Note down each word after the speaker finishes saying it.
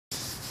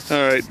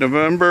Alright,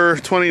 November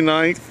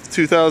 29th,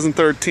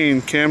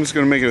 2013. Cam's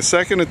going to make a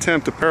second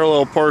attempt to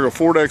parallel park a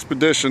Ford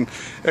Expedition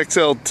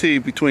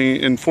XLT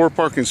in 4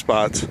 parking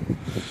spots.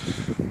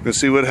 We're going to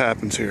see what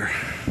happens here.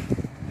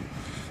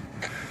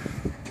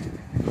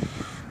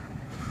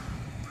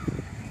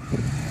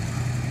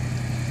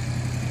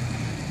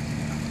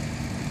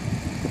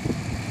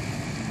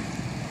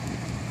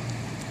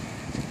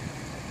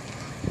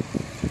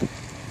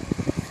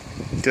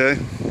 Okay,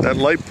 that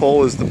light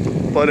pole is the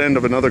butt end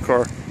of another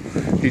car.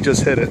 He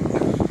just hit it.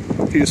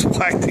 He just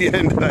whacked the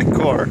end of that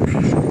car.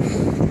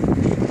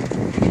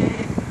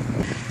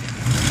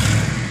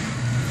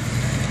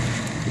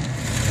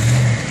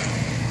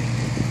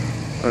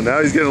 Oh,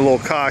 now he's getting a little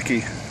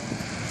cocky.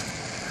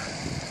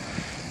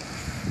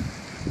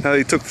 Now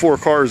he took 4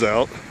 cars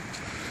out.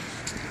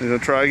 He's gonna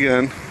try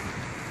again.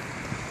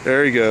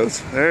 There he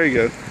goes. There he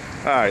goes.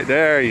 Alright,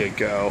 there you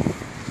go.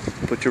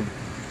 Put your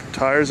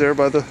tires there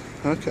by the...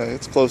 Okay,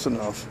 it's close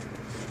enough,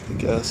 I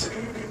guess.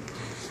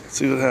 Let's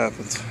see what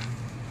happens.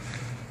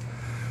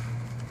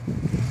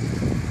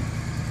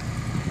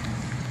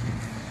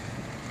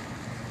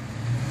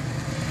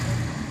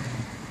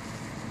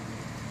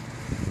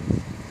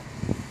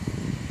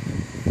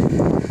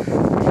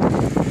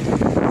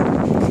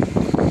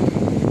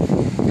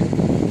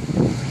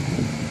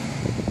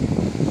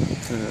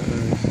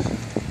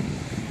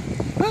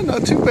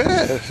 Not too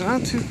bad.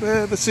 Not too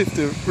bad. Let's see if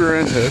the rear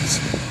end hits.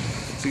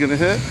 Is he gonna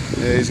hit?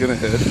 Yeah, he's gonna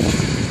hit.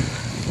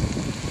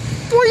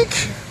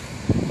 Boink!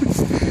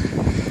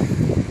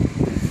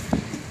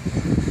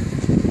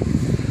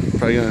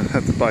 Probably gonna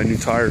have to buy new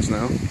tires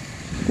now.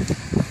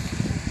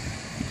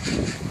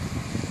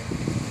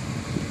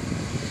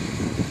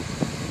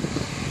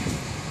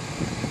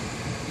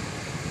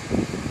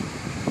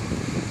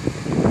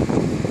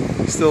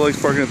 He still likes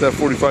parking at that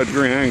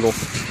 45-degree angle.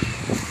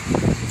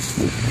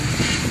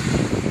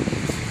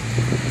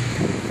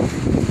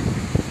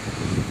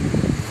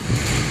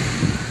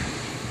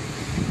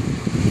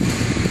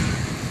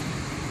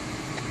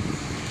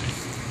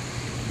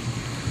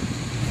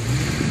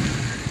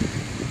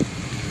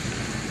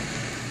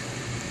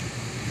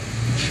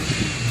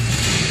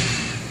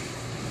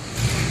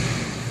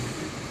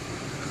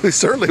 He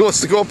certainly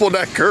wants to go up on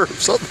that curve.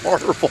 Something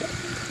horrible.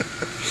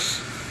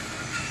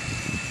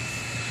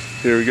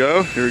 Here we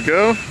go. Here we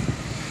go.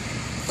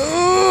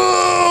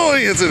 Oh,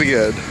 he hits it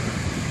again.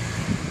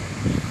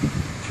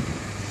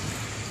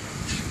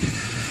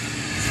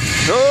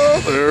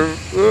 Oh, there.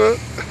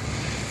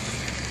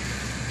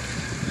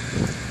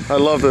 I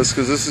love this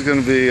because this is going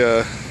to be,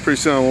 pretty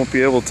soon I won't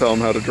be able to tell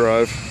him how to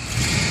drive.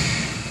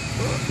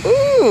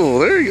 Oh,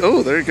 there you go.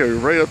 Oh, there you go.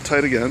 Right up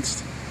tight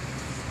against.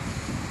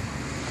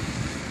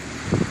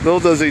 Little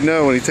does he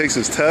know, when he takes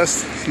his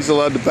test, he's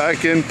allowed to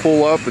back in,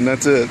 pull up, and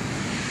that's it.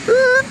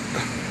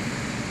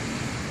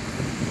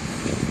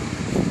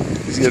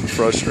 He's getting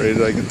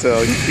frustrated, I can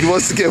tell. He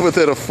wants to get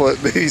within a foot,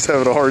 but he's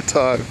having a hard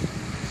time.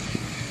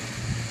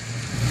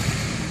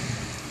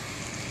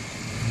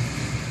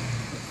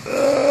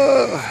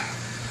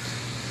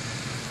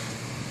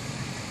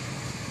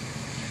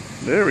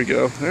 There we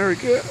go. There we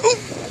go.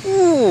 Ooh.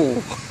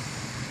 Ooh.